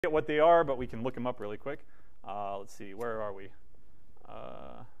At what they are, but we can look them up really quick. Let's see, where are we?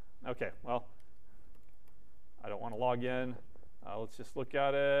 Okay, well, I don't want to log in. Let's just look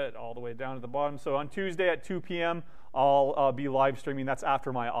at it all the way down to the bottom. So on Tuesday at 2 p.m., I'll be live streaming. That's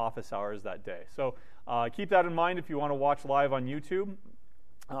after my office hours that day. So keep that in mind if you want to watch live on YouTube.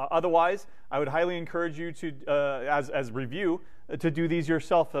 Otherwise, I would highly encourage you to, as review, to do these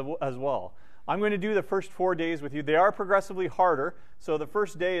yourself as well. I'm going to do the first 4 days with you. They are progressively harder, so the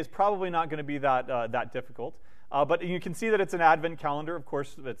first day is probably not going to be that difficult. But you can see that it's an Advent calendar. Of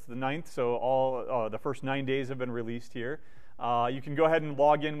course, it's the 9th, so all the first 9 days have been released here. You can go ahead and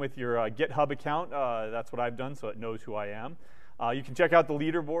log in with your GitHub account. That's what I've done, so it knows who I am. You can check out the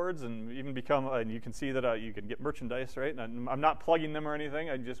leaderboards and even become, and you can see that you can get merchandise, right? And I'm not plugging them or anything.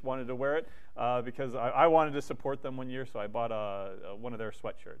 I just wanted to wear it because I wanted to support them one year, so I bought one of their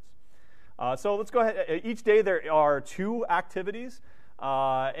sweatshirts. So let's go ahead. Each day there are 2 activities,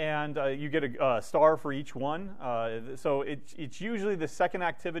 and you get a star for each one. So it's usually the second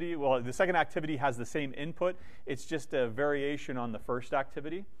activity. Well, the second activity has the same input. It's just a variation on the first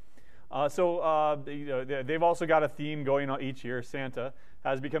activity. They've also got a theme going on each year. Santa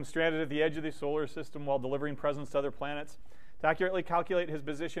has become stranded at the edge of the solar system while delivering presents to other planets. To accurately calculate his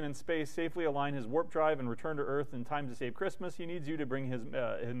position in space, safely align his warp drive, and return to Earth in time to save Christmas, he needs you to bring his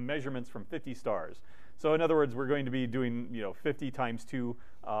measurements from 50 stars. So in other words, we're going to be doing 50 times 2,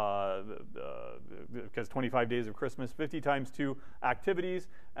 because 25 days of Christmas, 50 times 2 activities.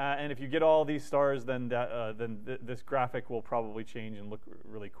 And if you get all these stars, then this graphic will probably change and look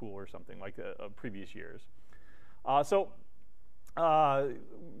really cool or something like previous years. We're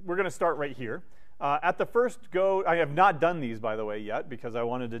going to start right here. At the first go, I have not done these, by the way, yet, because I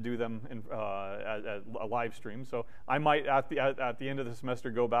wanted to do them as a live stream. So I might, at the end of the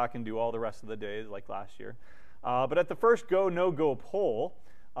semester, go back and do all the rest of the days like last year. But at the first go, no-go poll,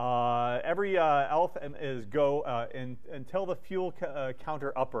 every elf is go until the fuel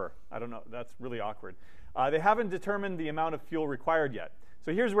counter upper. I don't know. That's really awkward. They haven't determined the amount of fuel required yet.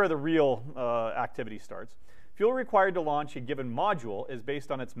 So here's where the real activity starts. Fuel required to launch a given module is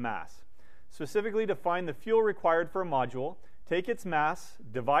based on its mass. Specifically, to find the fuel required for a module, take its mass,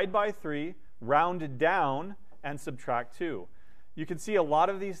 divide by 3, round down, and subtract 2. You can see a lot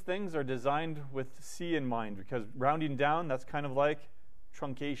of these things are designed with C in mind, because rounding down, that's kind of like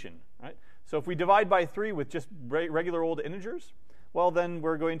truncation, right? So if we divide by 3 with just regular old integers, well, then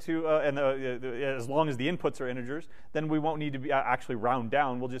we're going to, as long as the inputs are integers, then we won't need to actually round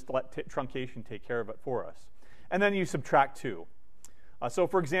down. We'll just let truncation take care of it for us. And then you subtract 2. So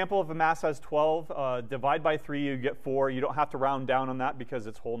for example, if a mass has 12, divide by 3, you get 4. You don't have to round down on that because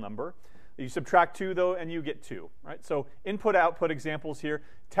it's whole number. You subtract 2, though, and you get 2. Right? So input-output examples here,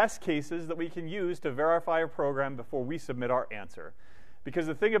 test cases that we can use to verify a program before we submit our answer. Because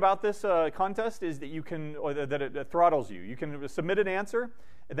the thing about this contest is that it throttles you. You can submit an answer,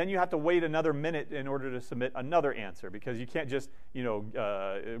 and then you have to wait another minute in order to submit another answer, because you can't just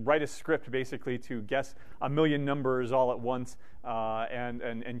write a script basically to guess a million numbers all at once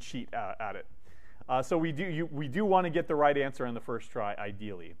and cheat at it. So we do want to get the right answer on the first try,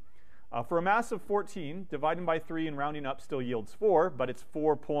 ideally. For a mass of 14, dividing by 3 and rounding up still yields 4, but it's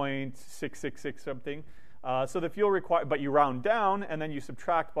 4.666 something. So the fuel required, but you round down, and then you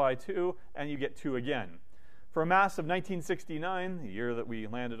subtract by 2, and you get 2 again. For a mass of 1969, the year that we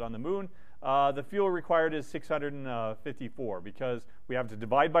landed on the moon, the fuel required is 654, because we have to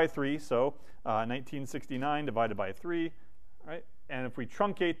divide by 3, so 1969 divided by 3, right? And if we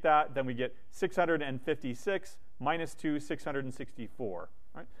truncate that, then we get 656 minus 2, 664,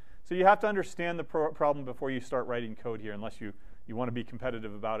 right? So you have to understand the problem before you start writing code here, unless you want to be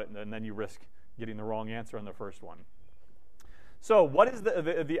competitive about it, and then you risk getting the wrong answer on the first one. So what is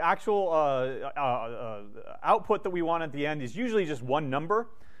the actual output that we want at the end is usually just one number.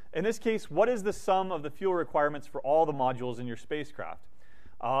 In this case, what is the sum of the fuel requirements for all the modules in your spacecraft?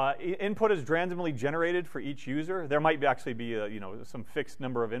 Input is randomly generated for each user. There might actually be some fixed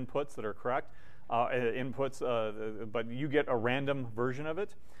number of inputs that are correct but you get a random version of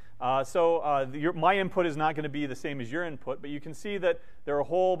it. My input is not going to be the same as your input, but you can see that there are a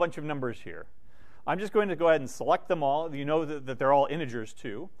whole bunch of numbers here. I'm just going to go ahead and select them all. You know that they're all integers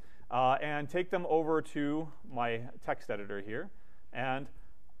too, and take them over to my text editor here. And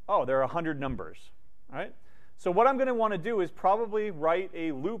there are 100 numbers, right? So what I'm going to want to do is probably write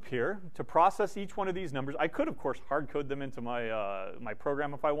a loop here to process each one of these numbers. I could, of course, hard code them into my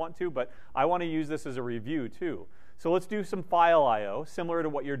program if I want to, but I want to use this as a review too. So let's do some file I/O, similar to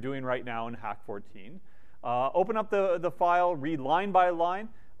what you're doing right now in Hack 14. Open up the file, read line by line.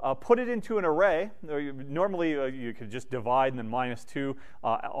 put it into an array. Normally, you could just divide and then -2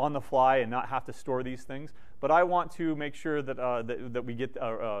 on the fly and not have to store these things. But I want to make sure that, that we get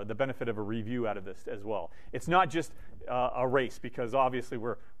the benefit of a review out of this as well. It's not just a race, because obviously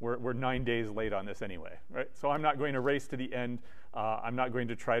we're 9 days late on this anyway, right? So I'm not going to race to the end. I'm not going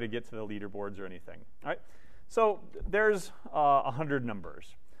to try to get to the leaderboards or anything, all right? So there's 100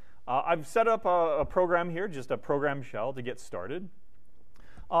 numbers. I've set up a program here, just a program shell to get started.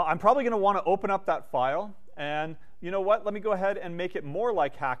 I'm probably going to want to open up that file, and you know what? Let me go ahead and make it more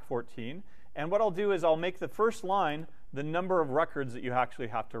like Hack 14. And what I'll do is I'll make the first line the number of records that you actually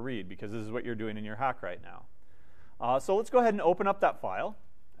have to read, because this is what you're doing in your hack right now. So let's go ahead and open up that file.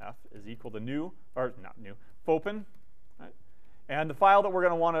 F is equal to new, or not new, fopen. Right? And the file that we're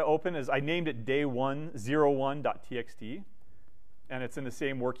going to want to open is, I named it day101.txt, and it's in the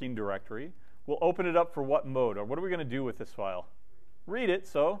same working directory. We'll open it up for what mode, or what are we going to do with this file? Read it,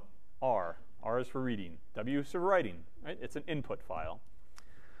 so R. R is for reading. W is for writing. Right? It's an input file.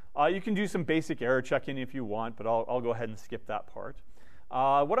 You can do some basic error checking if you want, but I'll go ahead and skip that part.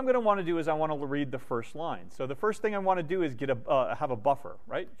 What I'm going to want to do is I want to read the first line. So the first thing I want to do is have a buffer,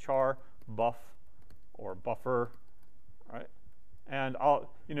 right? Char buff or buffer, right? And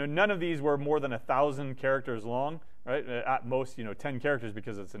none of these were more than 1,000 characters long, right? At most, 10 characters,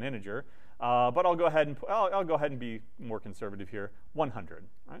 because it's an integer. But I'll go ahead and be more conservative here. 100,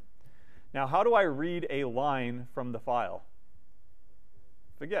 right? Now, how do I read a line from the file?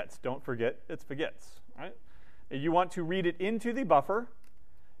 Forgets. Don't forget it's forgets, right? You want to read it into the buffer.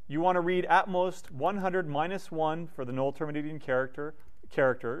 You want to read at most 100 minus 1 for the null terminating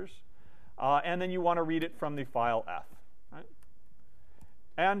characters. And then you want to read it from the file F, right?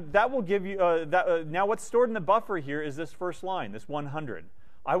 And that will give you, now what's stored in the buffer here is this first line, this 100.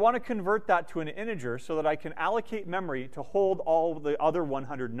 I want to convert that to an integer so that I can allocate memory to hold all the other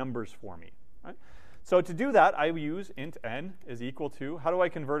 100 numbers for me, right? So to do that, I use int n is equal to, how do I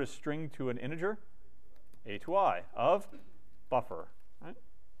convert a string to an integer? A to I of buffer, right?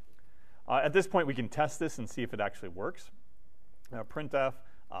 At this point, we can test this and see if it actually works. Printf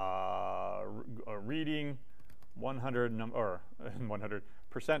reading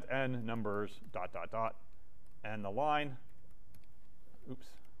 100% n numbers ... and the line. Oops,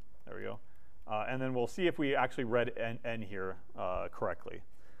 there we go. And then we'll see if we actually read n here correctly.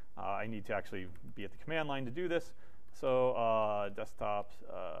 I need to actually be at the command line to do this. So desktops,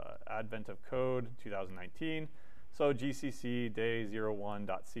 advent of code 2019. So gcc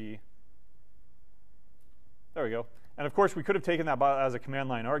day01.c. There we go. And of course, we could have taken that as a command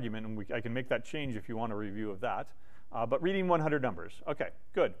line argument, and I can make that change if you want a review of that. But reading 100 numbers. OK,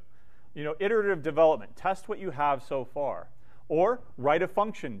 good. Iterative development. Test what you have so far. Or write a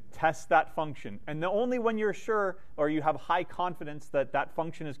function, test that function. And only when you're sure or you have high confidence that that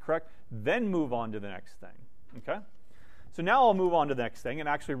function is correct, then move on to the next thing. Okay? So now I'll move on to the next thing and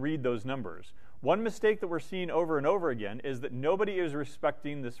actually read those numbers. One mistake that we're seeing over and over again is that nobody is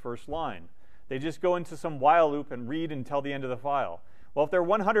respecting this first line. They just go into some while loop and read until the end of the file. Well, if there are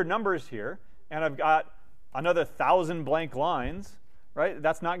 100 numbers here, and I've got another 1,000 blank lines, right,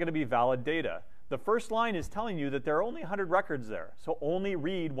 that's not going to be valid data. The first line is telling you that there are only 100 records there, so only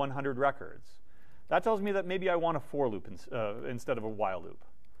read 100 records. That tells me that maybe I want a for loop instead of a while loop.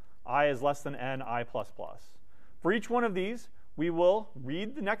 I is less than n, I plus plus. For each one of these, we will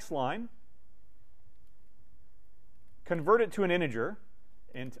read the next line, convert it to an integer,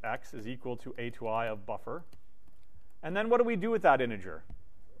 int x is equal to a to I of buffer, and then what do we do with that integer?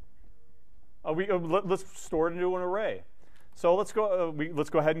 Let's store it into an array. So let's go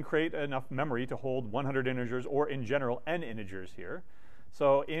ahead and create enough memory to hold 100 integers, or in general, n integers here.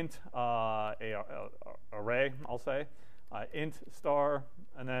 So int array, I'll say, int star,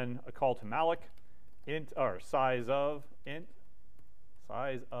 and then a call to malloc, int or size of int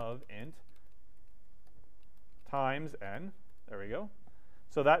times n. There we go.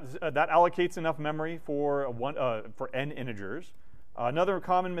 So that allocates enough memory for n integers. Another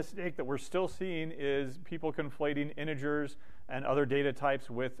common mistake that we're still seeing is people conflating integers and other data types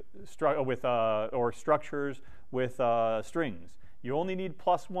or structures with strings. You only need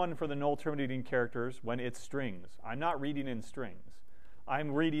 +1 for the null terminating characters when it's strings. I'm not reading in strings. I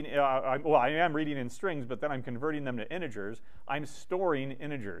am reading in strings, but then I'm converting them to integers. I'm storing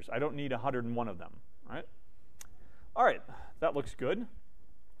integers. I don't need 101 of them. Right? All right, that looks good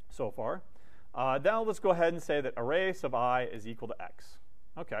so far. Now let's go ahead and say that array sub I is equal to x.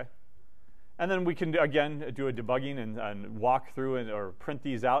 OK. And then we can, again, do a debugging and walk through or print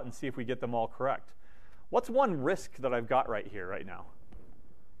these out and see if we get them all correct. What's one risk that I've got right here, right now?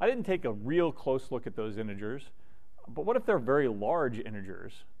 I didn't take a real close look at those integers. But what if they're very large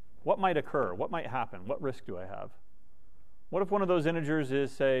integers? What might occur? What might happen? What risk do I have? What if one of those integers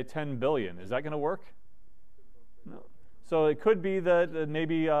is, say, 10 billion? Is that going to work? No. So it could be that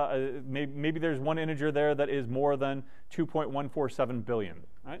maybe there's one integer there that is more than 2.147 billion,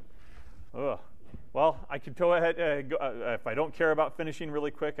 right? Ugh. Well, I could go ahead, if I don't care about finishing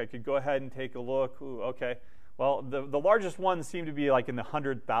really quick, I could go ahead and take a look. Ooh, okay. Well, the largest ones seem to be like in the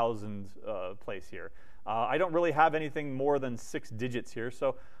 100,000 place here. I don't really have anything more than 6 digits here,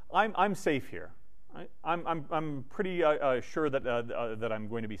 so I'm safe here. Right? I'm pretty sure that I'm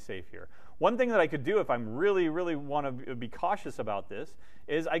going to be safe here. One thing that I could do if I'm really want to be cautious about this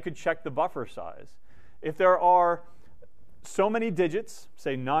is I could check the buffer size. If there are so many digits,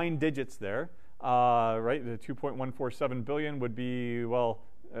 say 9 digits there, right, the 2.147 billion would be, well,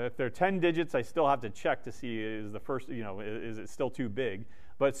 if they're 10 digits, I still have to check to see is the first, is it still too big?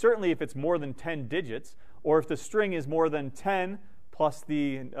 But certainly if it's more than 10 digits, or if the string is more than 10 plus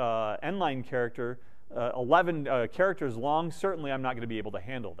the n-line character, 11 characters long, certainly I'm not going to be able to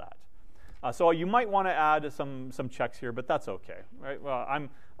handle that. So you might want to add some checks here, but that's okay, right? Well,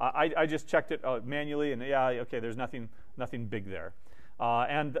 I just checked it manually, and yeah, okay, there's nothing big there,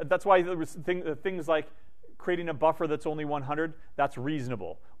 and that's why there was things like creating a buffer that's only 100. That's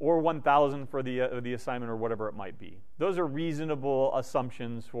reasonable, or 1,000 for the assignment, or whatever it might be. Those are reasonable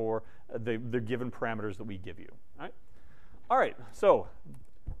assumptions for the given parameters that we give you. All right. So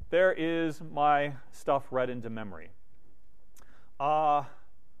there is my stuff read into memory. All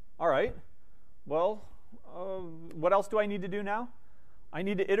right. Well, what else do I need to do now? I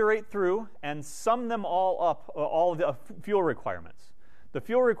need to iterate through and sum them all up, all of the fuel requirements. The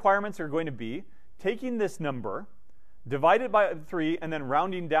fuel requirements are going to be taking this number, divided by 3, and then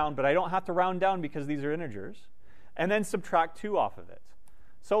rounding down, but I don't have to round down because these are integers, and then subtract 2 off of it.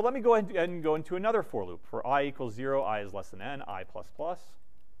 So let me go ahead and go into another for loop. For I equals 0, I is less than n, I plus plus.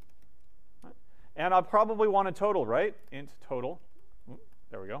 And I'll probably want a total, right? Int total.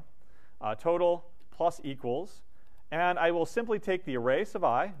 There we go. Total plus equals. And I will simply take the array sub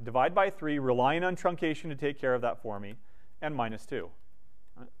I, divide by 3, relying on truncation to take care of that for me, and minus 2.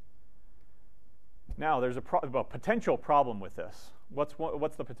 Now, there's a potential problem with this.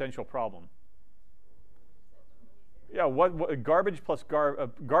 What's the potential problem? Yeah, garbage plus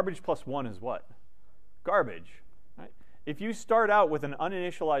 1 is what? Garbage. Right? If you start out with an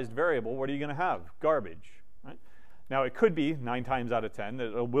uninitialized variable, what are you going to have? Garbage. Right? Now, it could be 9 times out of 10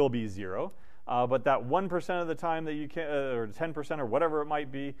 that it will be 0. But that 1% of the time that you can, or 10% or whatever it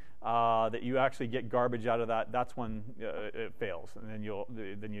might be, that you actually get garbage out of that, that's when it fails. And then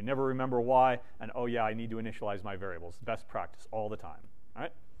you never remember why, and oh yeah, I need to initialize my variables. Best practice all the time. All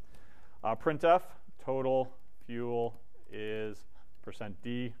right? Printf, total fuel is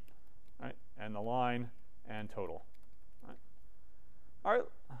 %d, right? And the line, and total. All right.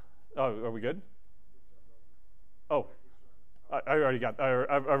 Oh, are we good? Oh. I've already got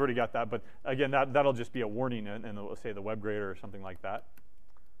that, but again, that'll just be a warning, and it'll say the web grader or something like that.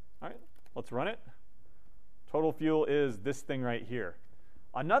 All right, let's run it. Total fuel is this thing right here.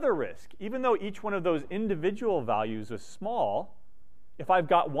 Another risk, even though each one of those individual values is small, if I've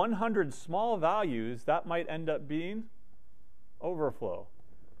got 100 small values, that might end up being overflow.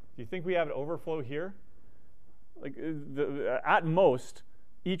 Do you think we have an overflow here? Like at most,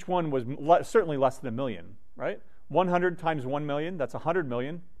 each one was certainly less than 1 million, right? 100 times 1 million, that's 100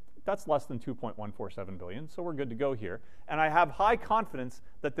 million. That's less than 2.147 billion, so we're good to go here. And I have high confidence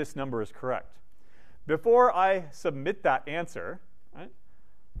that this number is correct. Before I submit that answer, right,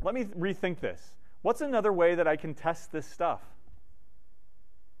 let me rethink this. What's another way that I can test this stuff?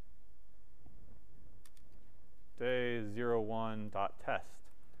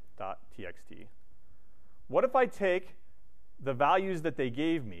 day01.test.txt. What if I take the values that they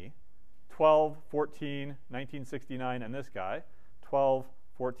gave me, 12, 14, 1969, and this guy, 12,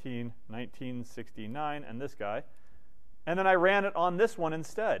 14, 1969, and this guy, and then I ran it on this one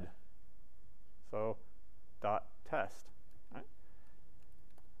instead. So .test. Right?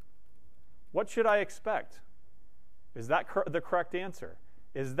 What should I expect? Is that the correct answer?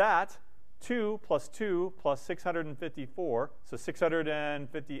 Is that 2 plus 2 plus 654, so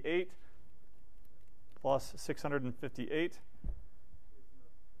 658 plus 658.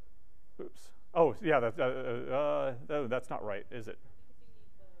 Oops. Oh, yeah, that's not right, is it?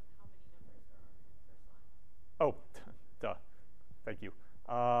 Oh, duh. Thank you.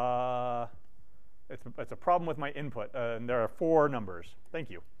 It's a problem with my input, and there are 4 numbers. Thank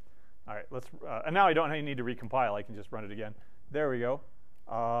you. All right, let's. And now I don't need to recompile. I can just run it again. There we go.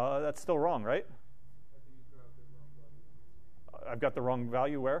 That's still wrong, right? I've got the wrong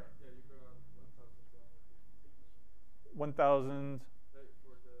value where? 1,000.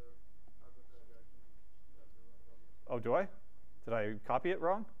 Oh, do I? Did I copy it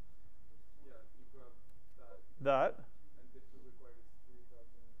wrong? Yeah, you grabbed That? and this will require 3,000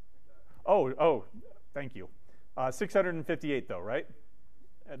 like that. Oh, thank you. 658 though, right?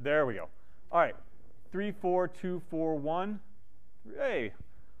 There we go. All right, 34241. Hey,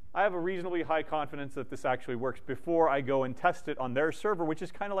 I have a reasonably high confidence that this actually works before I go and test it on their server, which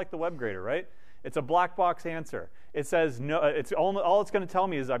is kind of like the WebGrader, right? It's a black box answer. It says no. It's all it's going to tell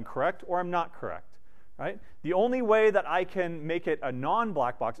me is I'm correct or I'm not correct, right? The only way that I can make it a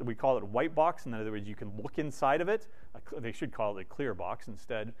non-black box, we call it a white box. In other words, you can look inside of it. They should call it a clear box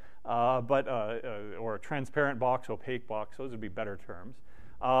instead, or a transparent box, opaque box. Those would be better terms,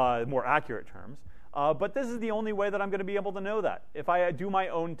 more accurate terms. But this is the only way that I'm going to be able to know that if I do my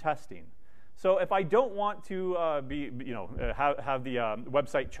own testing. So if I don't want to have the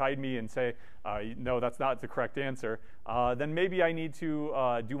website chide me and say, no, that's not the correct answer, then maybe I need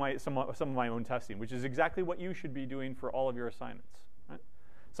to do some of my own testing, which is exactly what you should be doing for all of your assignments. Right?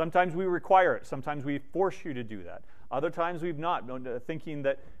 Sometimes we require it. Sometimes we force you to do that. Other times we've not, thinking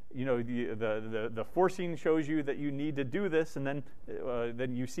that the forcing shows you that you need to do this, and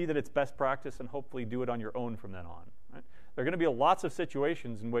then you see that it's best practice, and hopefully do it on your own from then on. Right? There are going to be lots of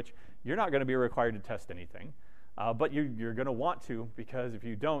situations in which you're not going to be required to test anything, but you're going to want to, because if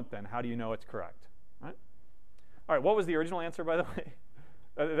you don't, then how do you know it's correct? Right? All right, what was the original answer, by the way?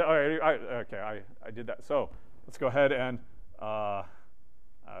 Okay, I did that. So let's go ahead and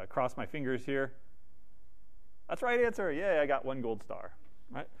cross my fingers here. That's the right answer. Yay, I got 1 gold star.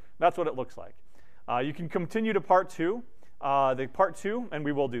 Right? That's what it looks like. You can continue to part 2. The part 2, and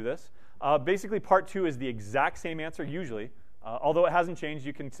we will do this. Basically, part 2 is the exact same answer usually. Although it hasn't changed,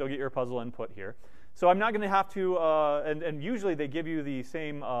 you can still get your puzzle input here. So I'm not going to have to, and usually they give you the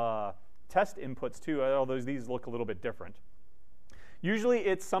same test inputs too, although these look a little bit different. Usually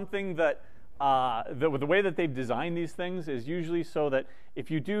it's something that, the way that they've designed these things is usually so that if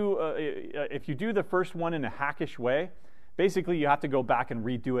you do the first one in a hackish way, basically you have to go back and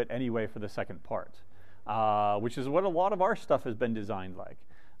redo it anyway for the second part, which is what a lot of our stuff has been designed like.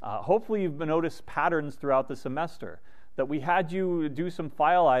 Hopefully you've noticed patterns throughout the semester that we had you do some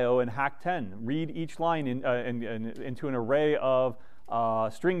file I/O in Hack 10, read each line into an array of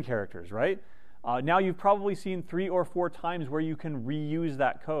string characters, right? Now you've probably seen 3 or 4 times where you can reuse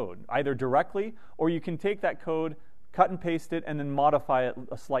that code, either directly, or you can take that code, cut and paste it, and then modify it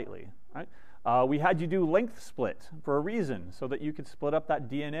slightly, right? We had you do length split for a reason, so that you could split up that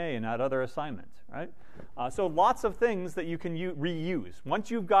DNA and that other assignment, right? So lots of things that you can reuse. Once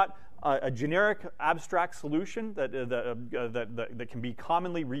you've got a generic abstract solution that can be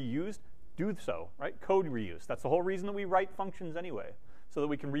commonly reused, do so, right? Code reuse. That's the whole reason that we write functions anyway, so that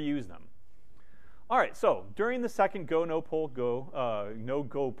we can reuse them. All right, so during the second no-go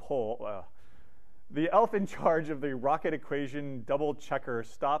poll, the elf in charge of the rocket equation double checker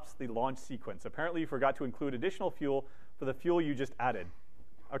stops the launch sequence. Apparently you forgot to include additional fuel for the fuel you just added.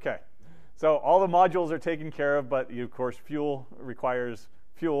 Okay, so all the modules are taken care of, but of course fuel requires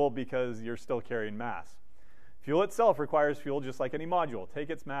fuel because you're still carrying mass. Fuel itself requires fuel just like any module. Take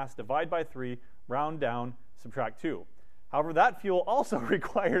its mass, divide by 3, round down, subtract 2. However, that fuel also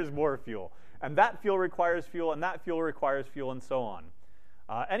requires more fuel, and that fuel requires fuel, and that fuel requires fuel, and so on.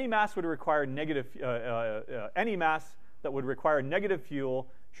 Any mass would require any mass that would require negative fuel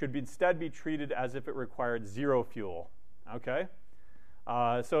should instead be treated as if it required 0 fuel. Okay.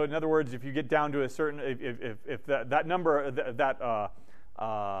 So in other words, if you get down to a certain, if that number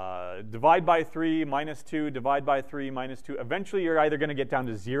divide by 3 minus 2, divide by 3 minus 2, eventually you're either going to get down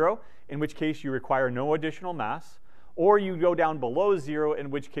to 0, in which case you require no additional mass, or you go down below 0, in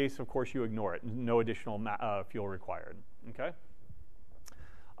which case, of course, you ignore it. No additional fuel required. Okay.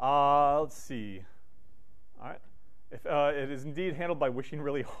 Let's see. All right. If it is indeed handled by wishing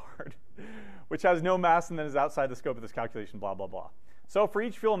really hard, which has no mass and then is outside the scope of this calculation, blah, blah, blah. So for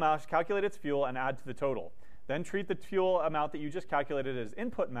each fuel mass, calculate its fuel and add to the total. Then treat the fuel amount that you just calculated as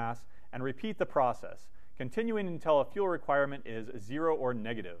input mass and repeat the process, continuing until a fuel requirement is 0 or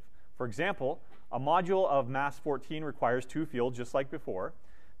negative. For example, a module of mass 14 requires 2 fuel, just like before.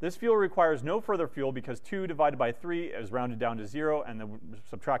 This fuel requires no further fuel because 2 divided by 3 is rounded down to 0, and then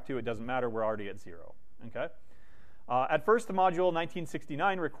subtract 2, it doesn't matter, we're already at 0. Okay? At first, the module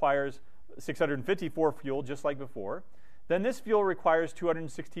 1969 requires 654 fuel, just like before. Then this fuel requires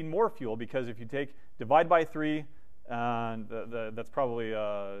 216 more fuel, because if you divide by 3, and that's probably,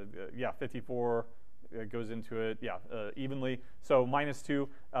 54 goes into it, evenly. So minus 2,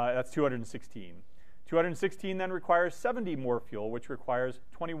 that's 216. 216 then requires 70 more fuel, which requires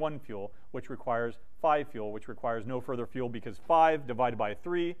 21 fuel, which requires 5 fuel, which requires no further fuel because 5 divided by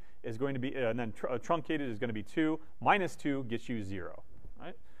 3 is going to be, and then truncated is going to be 2. Minus 2 gets you 0.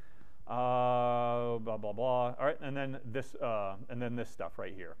 Right? Blah, blah, blah. All right, and then this stuff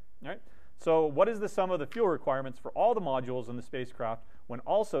right here. All right? So what is the sum of the fuel requirements for all the modules in the spacecraft when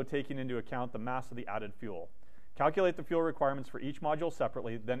also taking into account the mass of the added fuel? Calculate the fuel requirements for each module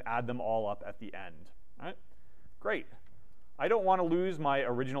separately, then add them all up at the end. All right? Great. I don't want to lose my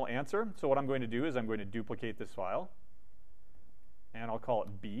original answer, so what I'm going to do is I'm going to duplicate this file, and I'll call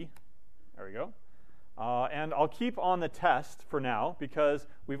it B. There we go. And I'll keep on the test for now because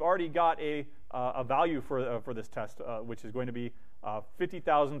we've already got a value for this test, which is going to be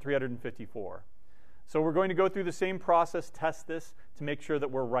 50,354. So we're going to go through the same process, test this to make sure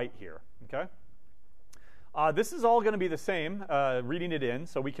that we're right here. Okay? This is all going to be the same, reading it in,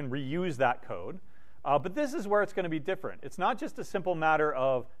 so we can reuse that code. But this is where it's going to be different. It's not just a simple matter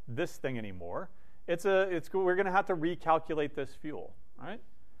of this thing anymore. We're going to have to recalculate this fuel. All right?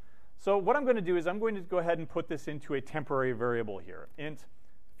 So what I'm going to do is I'm going to go ahead and put this into a temporary variable here, int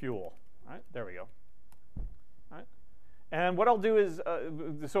fuel. All right? There we go. All right? And what I'll do is,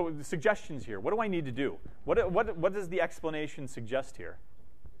 so the suggestions here. What do I need to do? What does the explanation suggest here?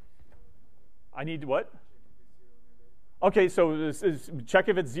 I need what? Okay, so this is check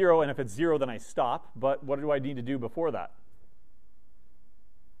if it's 0, and if it's 0, then I stop. But what do I need to do before that?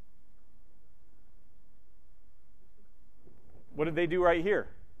 What did they do right here?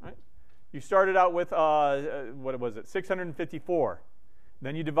 Right? You started out with, what was it, 654.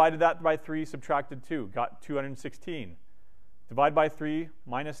 Then you divided that by 3, subtracted 2, got 216. Divide by 3,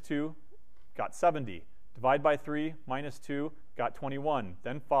 minus 2, got 70. Divide by 3, minus 2, got 21.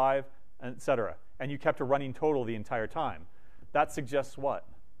 Then 5, etc. And you kept a running total the entire time. That suggests what?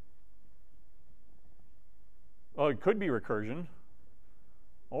 Well, it could be recursion,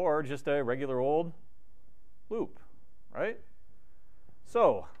 or just a regular old loop, right?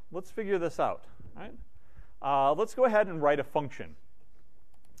 So let's figure this out. Right? Let's go ahead and write a function.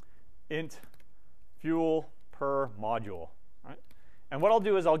 Int fuel per module. Right? And what I'll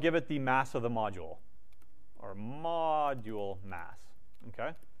do is I'll give it the mass of the module, or module mass.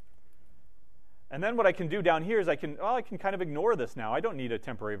 Okay? And then what I can do down here is I can kind of ignore this now. I don't need a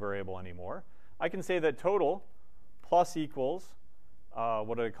temporary variable anymore. I can say that total plus equals,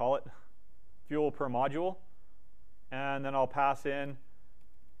 what do I call it? Fuel per module. And then I'll pass in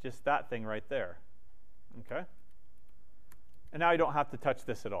just that thing right there. Okay? And now I don't have to touch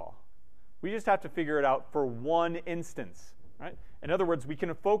this at all. We just have to figure it out for one instance. Right? In other words, we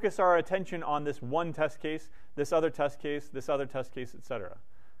can focus our attention on this one test case, this other test case, this other test case, etc.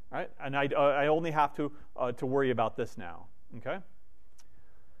 Right? And I only have to worry about this now. Okay?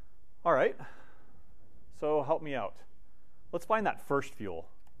 All right. So help me out. Let's find that first fuel.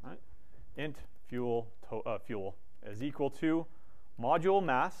 Right? Int fuel is equal to module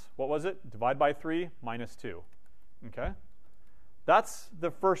mass. What was it? Divide by 3 minus 2. Okay? That's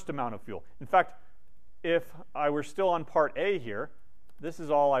the first amount of fuel. In fact, if I were still on part A here, this is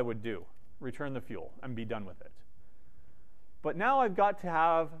all I would do. Return the fuel and be done with it. But now I've got to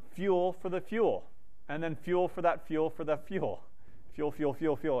have fuel for the fuel, and then fuel for that fuel for the fuel.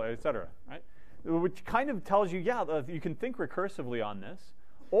 Fuel, etc. Right? Which kind of tells you, yeah, you can think recursively on this,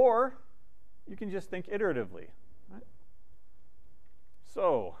 or you can just think iteratively. Right?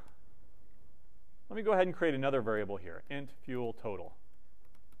 So let me go ahead and create another variable here, int fuel total.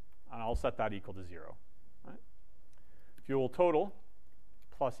 And I'll set that equal to 0. Right? Fuel total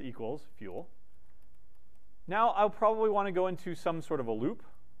plus equals fuel. Now, I'll probably want to go into some sort of a loop.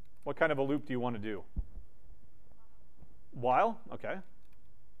 What kind of a loop do you want to do? While, okay.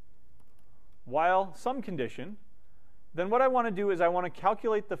 While some condition. Then what I want to do is I want to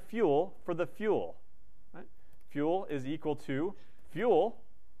calculate the fuel for the fuel. Right? Fuel is equal to fuel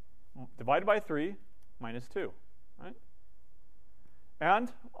divided by 3 minus 2. Right?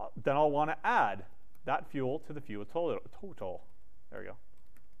 And then I'll want to add that fuel to the fuel total. There we go.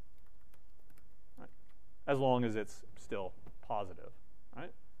 As long as it's still positive.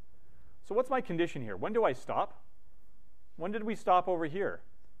 Right? So what's my condition here? When do I stop? When did we stop over here?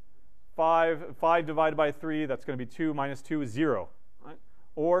 5 divided by 3, that's going to be 2 minus 2 is 0. Right?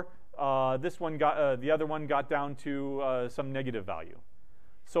 Or this one the other one got down to some negative value.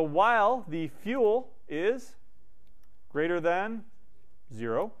 So while the fuel is greater than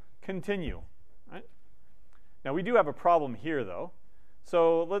 0, continue. Right? Now we do have a problem here, though.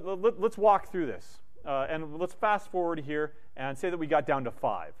 So let's walk through this. And let's fast forward here and say that we got down to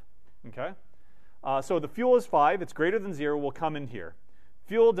 5. Okay? So the fuel is 5. It's greater than 0. We'll come in here.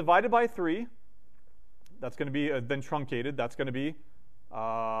 Fuel divided by 3. That's going to be then truncated. That's going to be,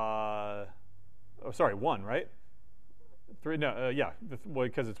 1, right? Yeah,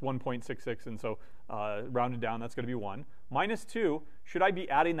 because it's 1.66, and so rounded down, that's going to be 1. Minus 2, should I be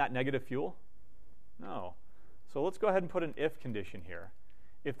adding that negative fuel? No. So let's go ahead and put an if condition here.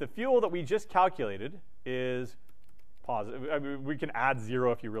 If the fuel that we just calculated is positive, I mean, we can add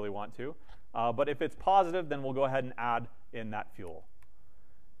 0 if you really want to, but if it's positive, then we'll go ahead and add in that fuel.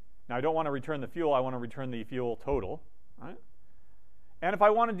 Now, I don't want to return the fuel, I want to return the fuel total, right? And if I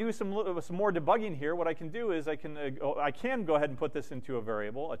want to do some more debugging here, what I can do is I can go ahead and put this into a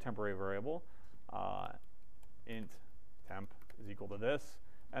variable, a temporary variable. Int temp is equal to this,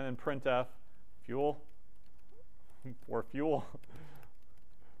 and then printf fuel for fuel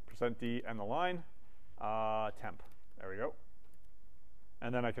 %d and the line temp. There we go.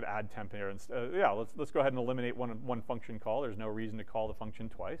 And then I could add temp here. Let's go ahead and eliminate one function call. There's no reason to call the function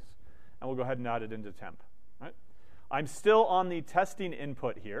twice, and we'll go ahead and add it into temp. Right? I'm still on the testing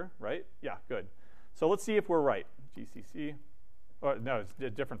input here, right? Yeah, good. So let's see if we're right. GCC. Oh, no, it's a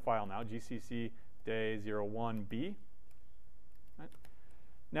different file now. GCC day 01b. Right?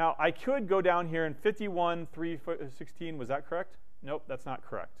 Now, I could go down here and 51.316, was that correct? Nope, that's not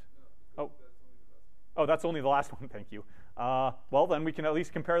correct. No, oh, that's only the last one, thank you. Well, then we can at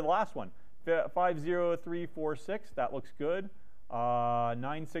least compare the last one. 50346, that looks good.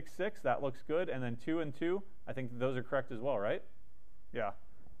 966, that looks good. And then 2 and 2, I think those are correct as well, right? Yeah,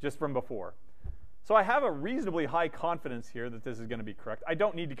 just from before. So I have a reasonably high confidence here that this is going to be correct. I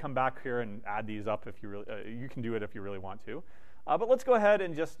don't need to come back here and add these up if you really, you can do it if you really want to. But let's go ahead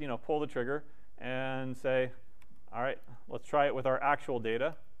and just pull the trigger and say, all right, let's try it with our actual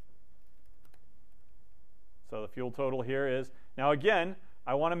data. So the fuel total here is, now again,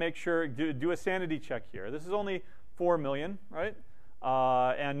 I want to make sure, do a sanity check here. This is only 4 million, right?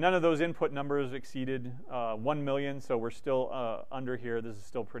 And none of those input numbers exceeded 1 million, so we're still under here. This is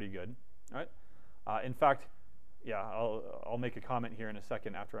still pretty good, right? In fact, yeah, I'll make a comment here in a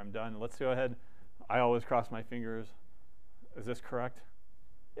second after I'm done. Let's go ahead. I always cross my fingers. Is this correct?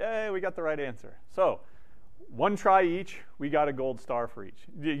 Yay, we got the right answer. So 1 try each, we got a gold star for each.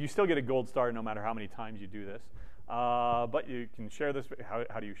 You still get a gold star no matter how many times you do this. But you can share this.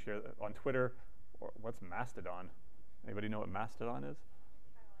 How do you share that? On Twitter? Or what's Mastodon? Anybody know what Mastodon is?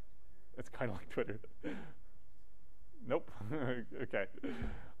 It's kind of like Twitter. Nope. Okay.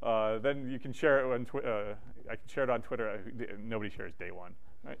 Then you can share it on Twitter. I can share it on Twitter. Nobody shares day one,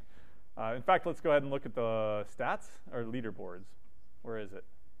 right? In fact, let's go ahead and look at the stats or leaderboards. Where is it?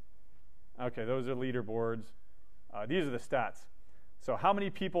 Okay, those are leaderboards. These are the stats. So how many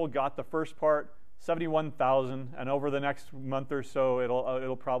people got the first part? 71,000, and over the next month or so,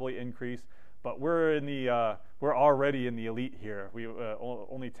 it'll probably increase. But we're already in the elite here. We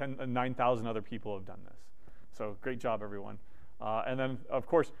only 9,000 other people have done this. So great job, everyone. And then, of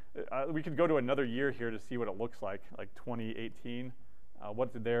course, we could go to another year here to see what it looks like 2018.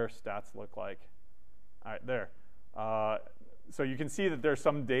 What did their stats look like? All right, there. So you can see that there's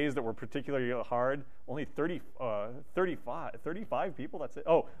some days that were particularly hard. Only 35 people, that's it.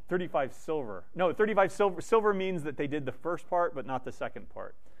 Oh, 35 silver. No, 35 silver. Silver means that they did the first part, but not the second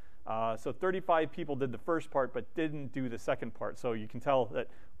part. So 35 people did the first part, but didn't do the second part. So you can tell that,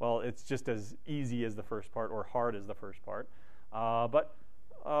 well, it's just as easy as the first part or hard as the first part. Yeah,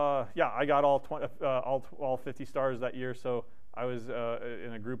 I got all 50 stars that year. So I was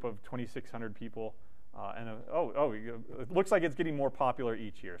in a group of 2,600 people. It looks like it's getting more popular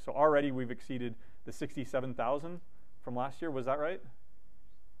each year. So already we've exceeded the 67,000 from last year. Was that right?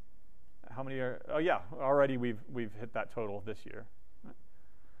 How many are? Oh yeah, already we've hit that total this year. Right.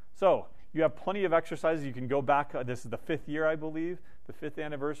 So you have plenty of exercises. You can go back. This is the 5th year, I believe, the 5th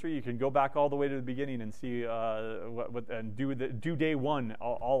anniversary. You can go back all the way to the beginning and see and do day one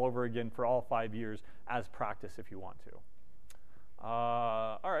all over again for all 5 years as practice if you want to.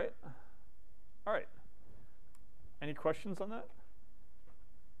 All right. Any questions on that?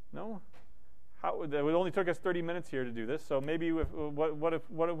 No? It only took us 30 minutes here to do this, so maybe what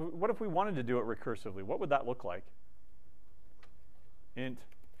if we wanted to do it recursively? What would that look like? Int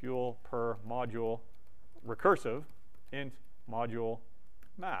fuel per module recursive int module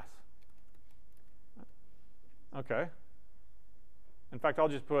mass. Okay. In fact, I'll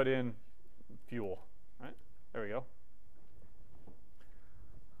just put in fuel. Right? There we go.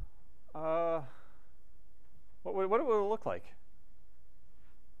 What would it look like?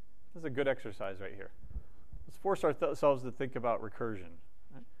 This is a good exercise right here. Let's force ourselves to think about recursion.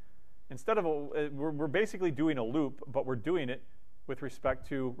 Right? Instead of we're basically doing a loop, but we're doing it with respect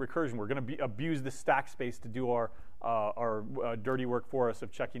to recursion. We're going to abuse the stack space to do our dirty work for us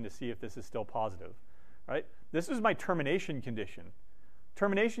of checking to see if this is still positive. Right? This is my termination condition.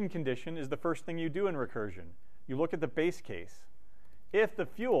 Termination condition is the first thing you do in recursion. you look at the base case. If the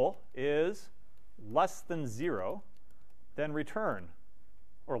fuel is less than 0, then return,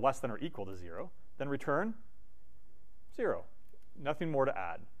 or less than or equal to 0, then return 0. Nothing more to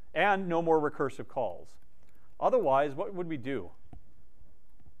add. And no more recursive calls. Otherwise, what would we do?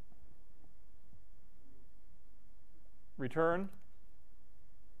 Return,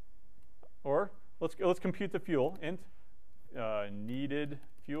 or let's compute the fuel. Int needed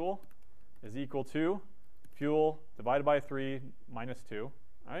fuel is equal to fuel divided by 3 minus 2.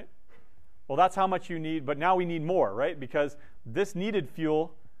 All right? Well, that's how much you need, but now we need more, right? Because this needed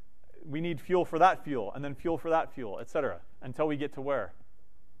fuel, we need fuel for that fuel, and then fuel for that fuel, etc., until we get to where?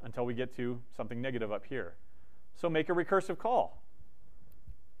 Until we get to something negative up here. So make a recursive call.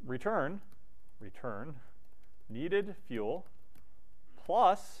 Return needed fuel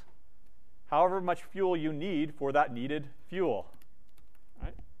plus however much fuel you need for that needed fuel. All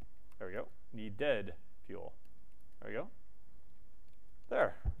right? There we go. Needed fuel. There we go.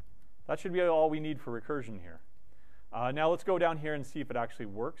 There. That should be all we need for recursion here. Now let's go down here and see if it actually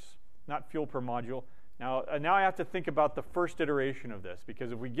works. Not fuel per module. Now I have to think about the first iteration of this,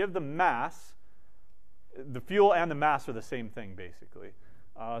 because if we give the mass, the fuel and the mass are the same thing, basically.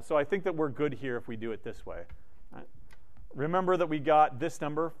 So I think that we're good here if we do it this way. Right. Remember that we got this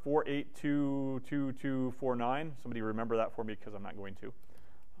number, 4822249. Somebody remember that for me, because I'm not going to.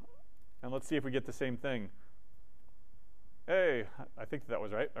 And let's see if we get the same thing. Hey, I think that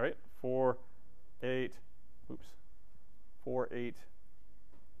was right. All right,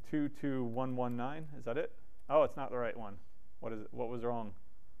 4822119. Is that it? Oh, it's not the right one. What is it? What was wrong?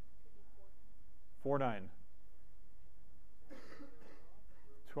 49.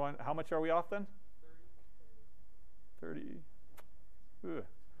 How much are we off then? 30. Ugh.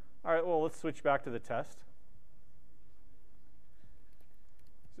 All right, well, let's switch back to the test.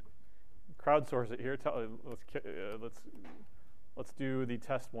 Crowdsource it here. Let's do the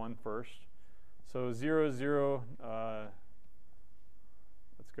test one first. So 0, 0.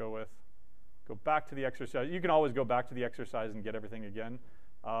 Let's go back to the exercise. You can always go back to the exercise and get everything again.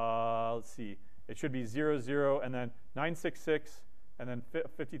 Let's see. It should be 0, 0, and then 966, and then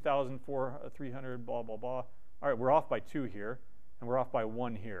 50,300, blah, blah, blah. All right, we're off by 2 here, and we're off by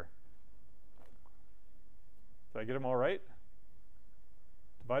 1 here. Did I get them all right?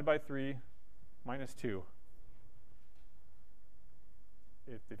 Divide by 3, minus 2.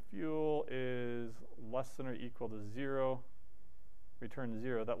 If the fuel is less than or equal to 0, return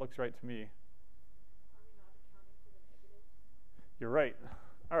 0. That looks right to me. Are we not accounting for the negative? You're right.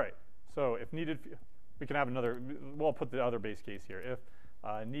 All right. So if needed, we can have another. We'll put the other base case here. If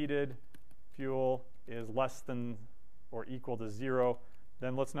needed fuel is less than or equal to 0,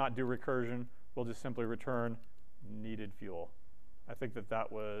 then let's not do recursion. We'll just simply return needed fuel. I think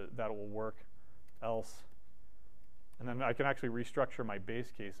that will work. Else, and then I can actually restructure my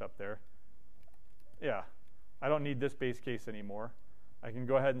base case up there. Yeah, I don't need this base case anymore. I can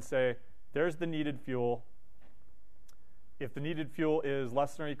go ahead and say, there's the needed fuel. If the needed fuel is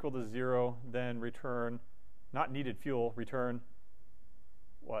less than or equal to 0, then return, not needed fuel, return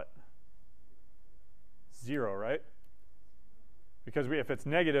what? 0, right? Because if it's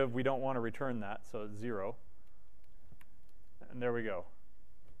negative, we don't want to return that, so it's 0. And there we go,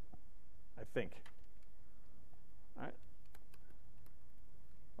 I think. All right.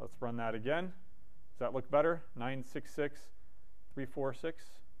 Let's run that again. Does that look better? 966,346.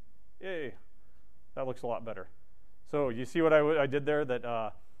 Yay. That looks a lot better. So you see what I did there? That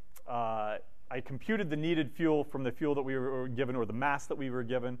I computed the needed fuel from the fuel that we were given, or the mass that we were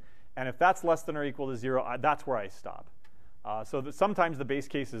given. And if that's less than or equal to 0, that's where I stop. So that sometimes the base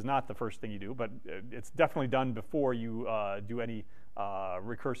case is not the first thing you do, but it's definitely done before you do any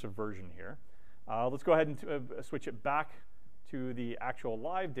recursive version here. Let's go ahead and switch it back to the actual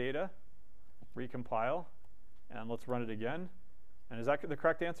live data, recompile, and let's run it again. And is that the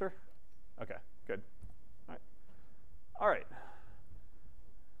correct answer? Okay, good. All right.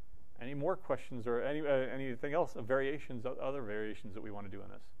 Any more questions or anything else of variations, other variations that we want to do on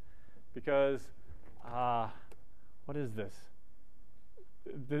this? Because what is this?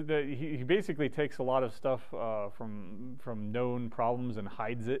 He basically takes a lot of stuff from known problems and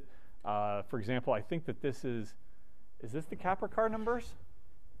hides it. For example, I think that this is this the Capricar numbers?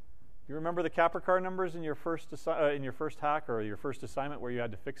 You remember the Capricar numbers in your first hack or your first assignment where you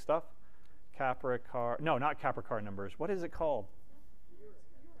had to fix stuff? Capricar, no, not Capricar numbers. What is it called?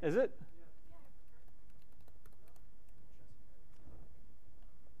 Is it?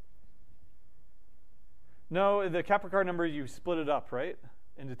 No, the Capricar number, you split it up, right,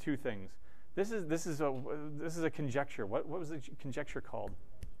 into 2 things. This is a conjecture. What was the conjecture called?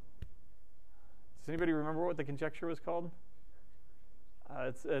 Does anybody remember what the conjecture was called?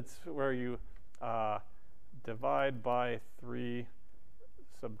 It's where you divide by 3,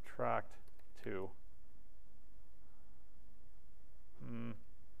 subtract 2.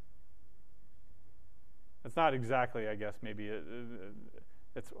 It's not exactly, I guess, maybe.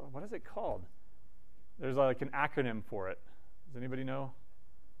 It's what is it called? There's like an acronym for it. Does anybody know?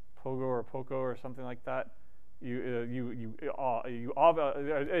 POGO or POCO or something like that. It's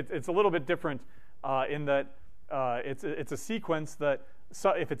a little bit different in that it's a sequence that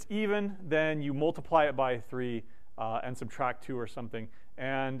if it's even, then you multiply it by 3 and subtract 2 or something.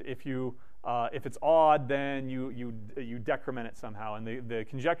 And if it's odd, then you decrement it somehow. And the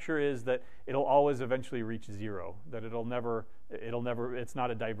conjecture is that it'll always eventually reach 0. That it's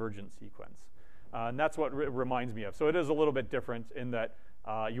not a divergent sequence. And that's what it reminds me of. So it is a little bit different in that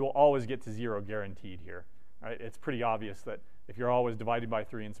you will always get to 0 guaranteed here. Right? It's pretty obvious that if you're always dividing by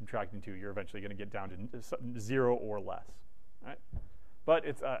 3 and subtracting 2, you're eventually going to get down to 0 or less. Right? But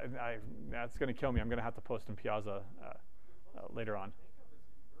that's going to kill me. I'm going to have to post in Piazza later on.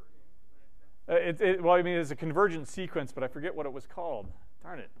 Well, I mean, it's a convergent sequence, but I forget what it was called.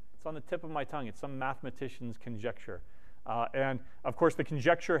 Darn it. It's on the tip of my tongue. It's some mathematician's conjecture. And, of course, the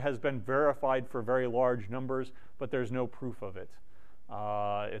conjecture has been verified for very large numbers, but there's no proof of it.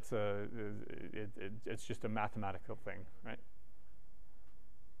 It's just a mathematical thing, right?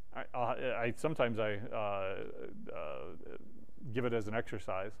 Sometimes I give it as an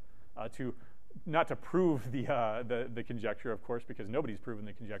exercise not to prove the conjecture, of course, because nobody's proven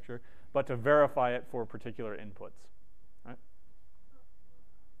the conjecture, but to verify it for particular inputs. Right?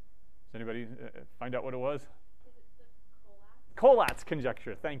 Does anybody find out what it was? Is it the Collatz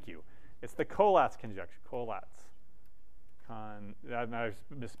conjecture. Thank you. It's the Collatz conjecture. Collatz. I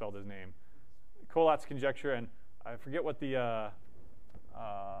misspelled his name. Collatz conjecture, and I forget what the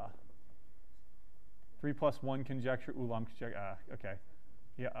 3 + 1 conjecture. Ulam conjecture. Okay.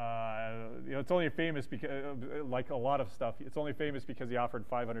 Yeah. It's only famous because, like a lot of stuff, it's only famous because he offered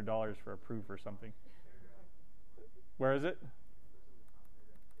 $500 for a proof or something. Where is it?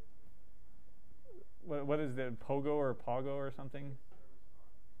 What is the Pogo or Pogo or something?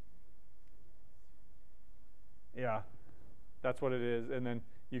 Yeah, that's what it is. And then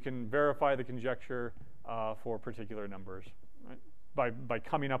you can verify the conjecture for particular numbers, right? By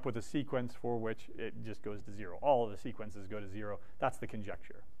coming up with a sequence for which it just goes to 0. All of the sequences go to 0. That's the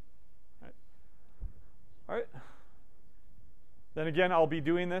conjecture. Right? All right. Then again, I'll be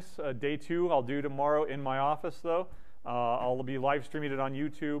doing this day 2. I'll do tomorrow in my office, though. I'll be live streaming it on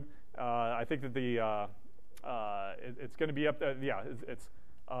YouTube. I think that it's going to be up there. Yeah,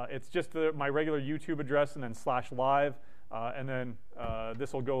 it's just my regular YouTube address and then /live, and then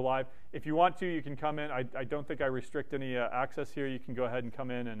this will go live. If you want to, you can come in. I don't think I restrict any access here. You can go ahead and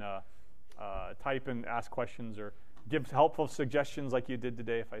come in and type and ask questions or give helpful suggestions like you did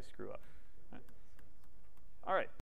today if I screw up. All right.